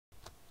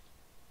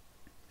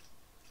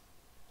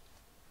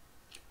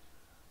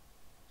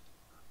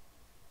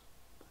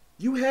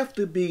You have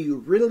to be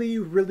really,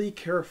 really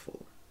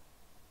careful.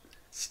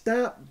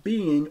 Stop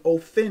being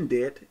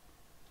offended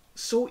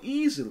so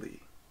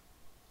easily.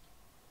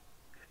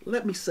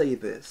 Let me say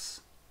this,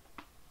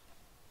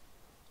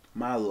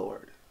 my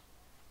Lord.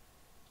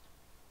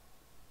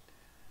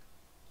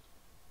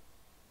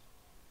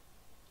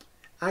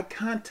 I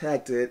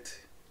contacted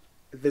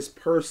this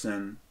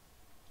person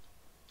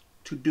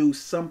to do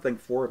something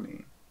for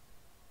me.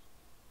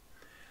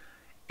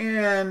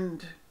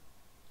 And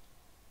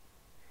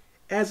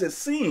as it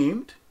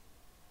seemed,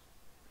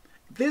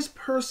 this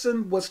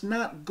person was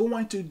not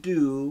going to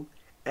do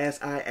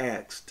as I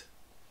asked.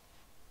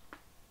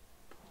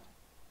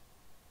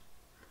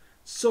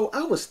 So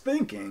I was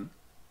thinking,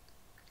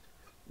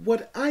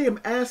 what I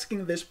am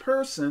asking this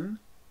person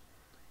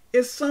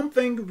is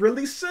something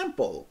really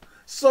simple.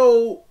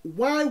 So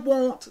why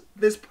won't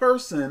this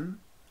person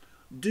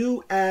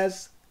do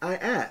as I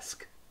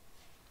ask?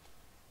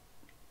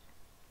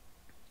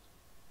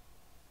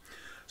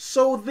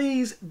 So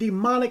these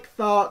demonic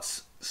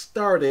thoughts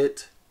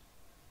started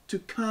to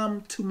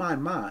come to my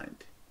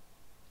mind.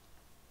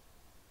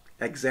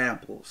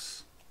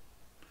 Examples.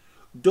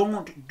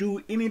 Don't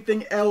do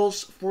anything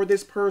else for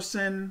this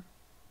person.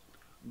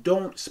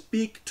 Don't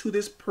speak to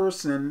this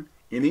person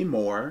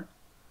anymore.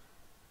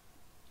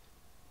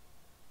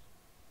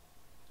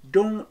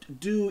 Don't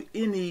do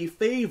any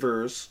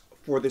favors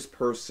for this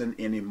person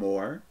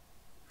anymore.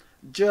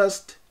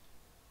 Just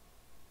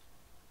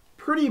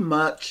pretty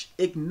much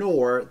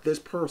ignore this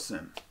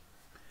person.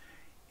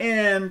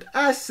 And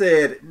I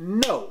said,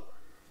 no.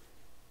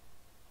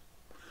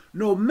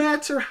 No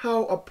matter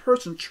how a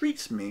person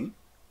treats me,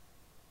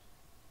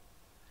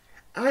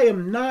 I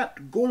am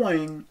not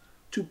going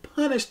to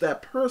punish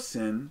that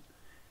person.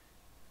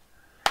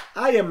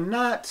 I am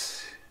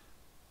not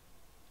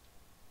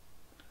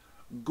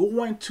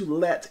going to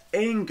let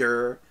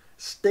anger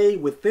stay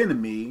within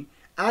me.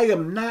 I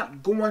am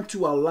not going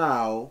to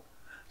allow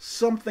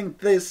something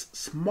this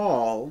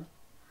small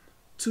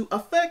to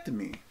affect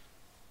me,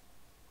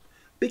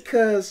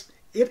 because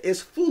it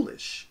is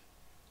foolish.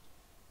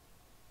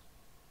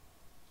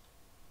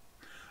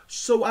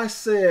 So I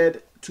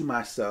said to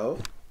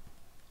myself,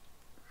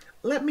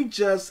 let me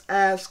just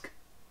ask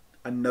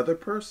another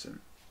person.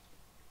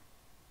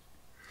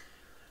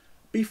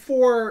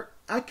 Before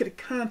I could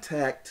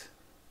contact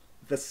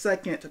the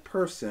second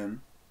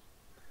person,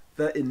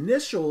 the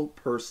initial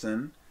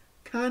person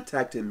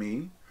contacted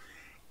me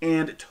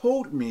and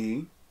told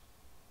me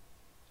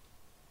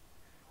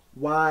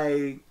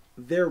why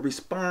their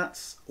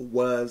response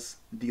was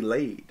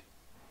delayed.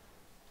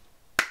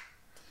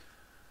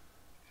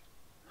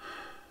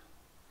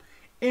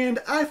 And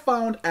I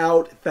found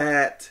out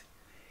that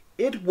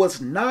it was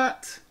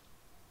not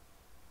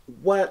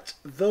what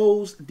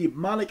those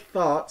demonic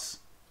thoughts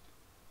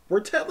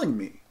were telling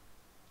me.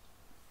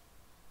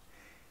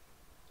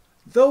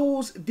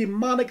 Those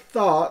demonic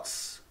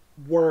thoughts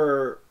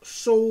were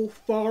so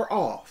far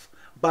off,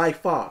 by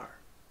far.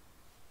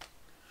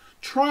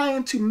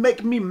 Trying to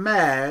make me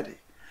mad,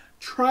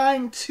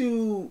 trying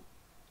to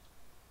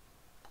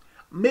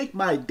make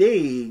my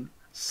day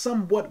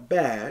somewhat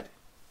bad.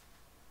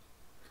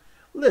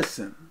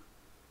 Listen,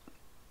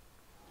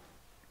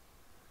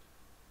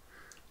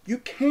 you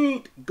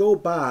can't go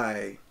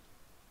by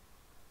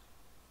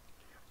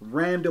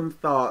random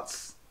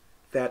thoughts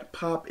that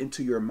pop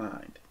into your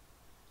mind,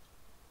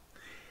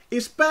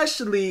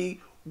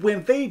 especially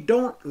when they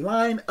don't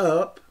line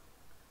up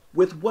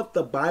with what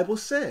the Bible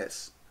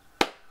says.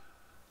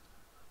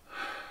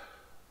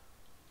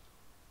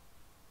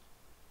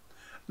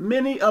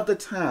 Many of the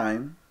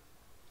time,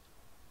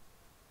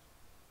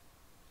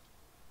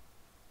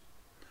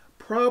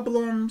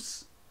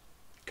 problems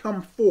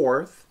come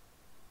forth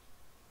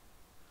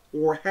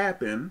or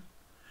happen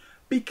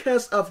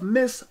because of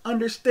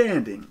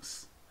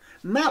misunderstandings,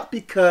 not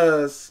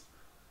because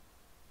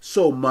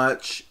so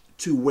much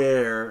to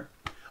where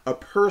a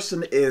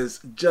person is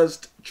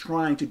just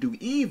trying to do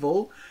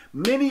evil.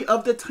 Many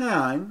of the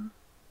time,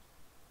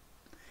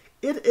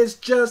 it is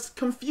just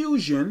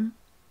confusion,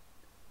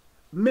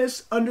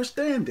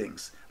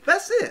 misunderstandings.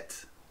 That's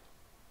it.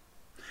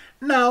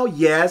 Now,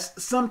 yes,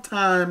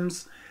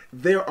 sometimes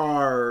there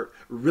are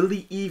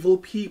really evil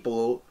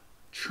people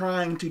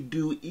trying to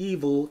do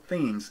evil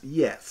things,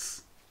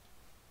 yes.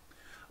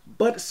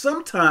 But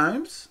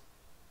sometimes,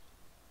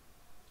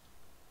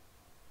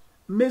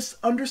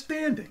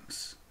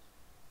 misunderstandings,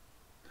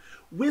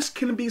 which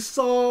can be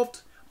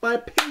solved by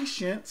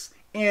patience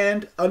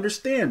and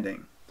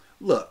understanding.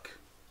 Look,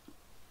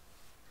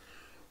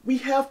 we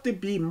have to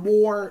be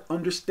more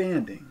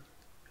understanding,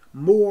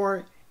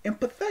 more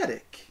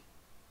empathetic,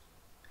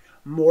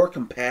 more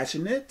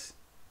compassionate,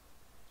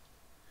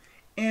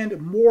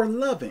 and more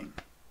loving.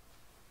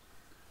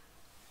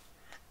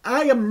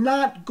 I am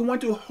not going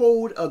to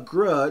hold a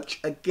grudge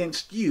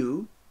against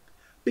you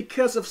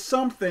because of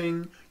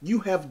something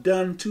you have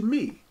done to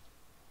me.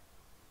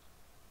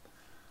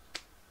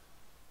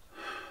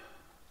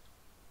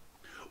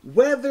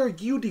 Whether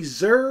you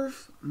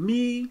deserve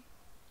me,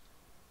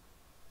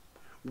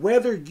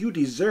 whether you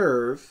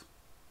deserve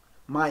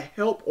my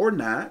help or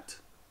not,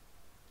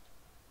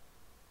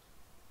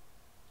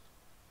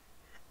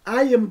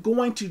 I am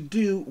going to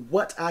do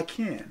what I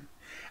can.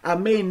 I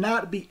may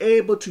not be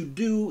able to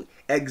do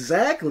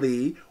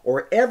exactly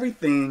or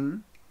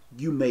everything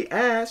you may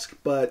ask,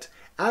 but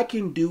I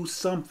can do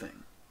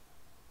something.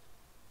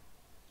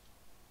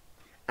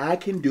 I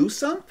can do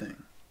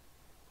something.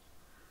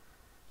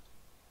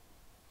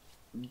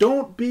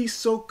 Don't be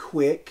so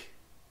quick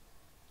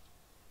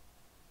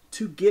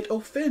to get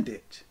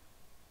offended,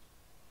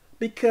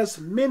 because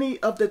many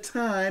of the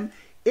time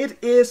it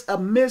is a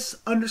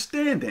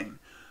misunderstanding.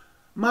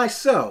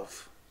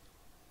 Myself,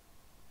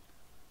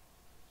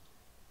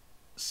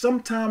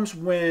 sometimes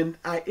when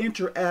I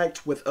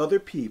interact with other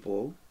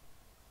people,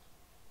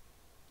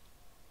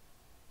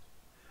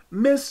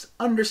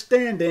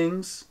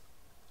 misunderstandings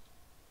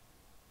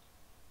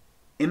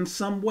in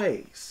some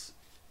ways.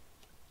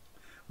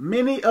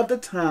 Many of the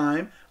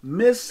time,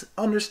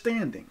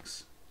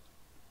 misunderstandings.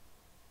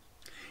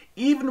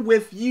 Even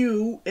with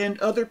you and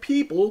other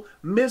people,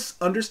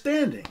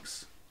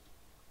 misunderstandings.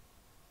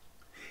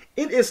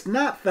 It is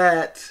not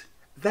that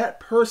that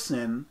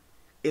person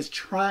is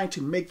trying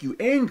to make you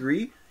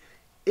angry.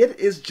 It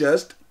is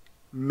just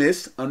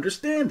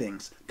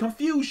misunderstandings,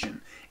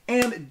 confusion.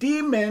 And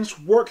demons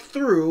work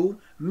through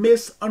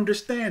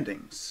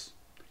misunderstandings.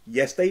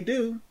 Yes, they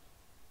do.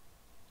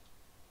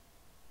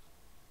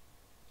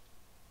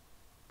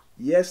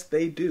 Yes,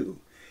 they do.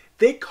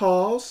 They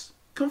cause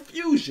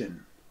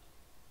confusion.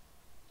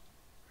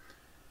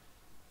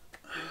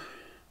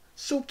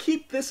 So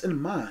keep this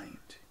in mind.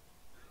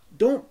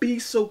 Don't be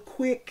so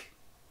quick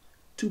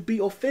to be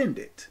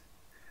offended.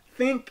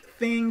 Think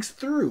things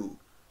through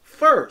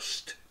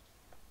first.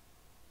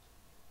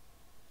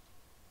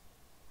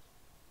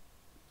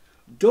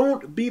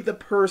 Don't be the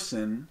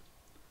person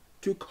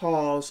to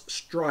cause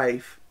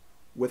strife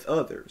with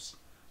others.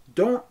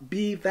 Don't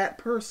be that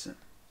person.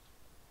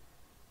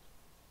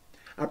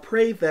 I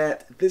pray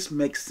that this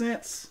makes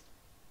sense.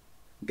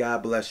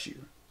 God bless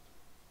you.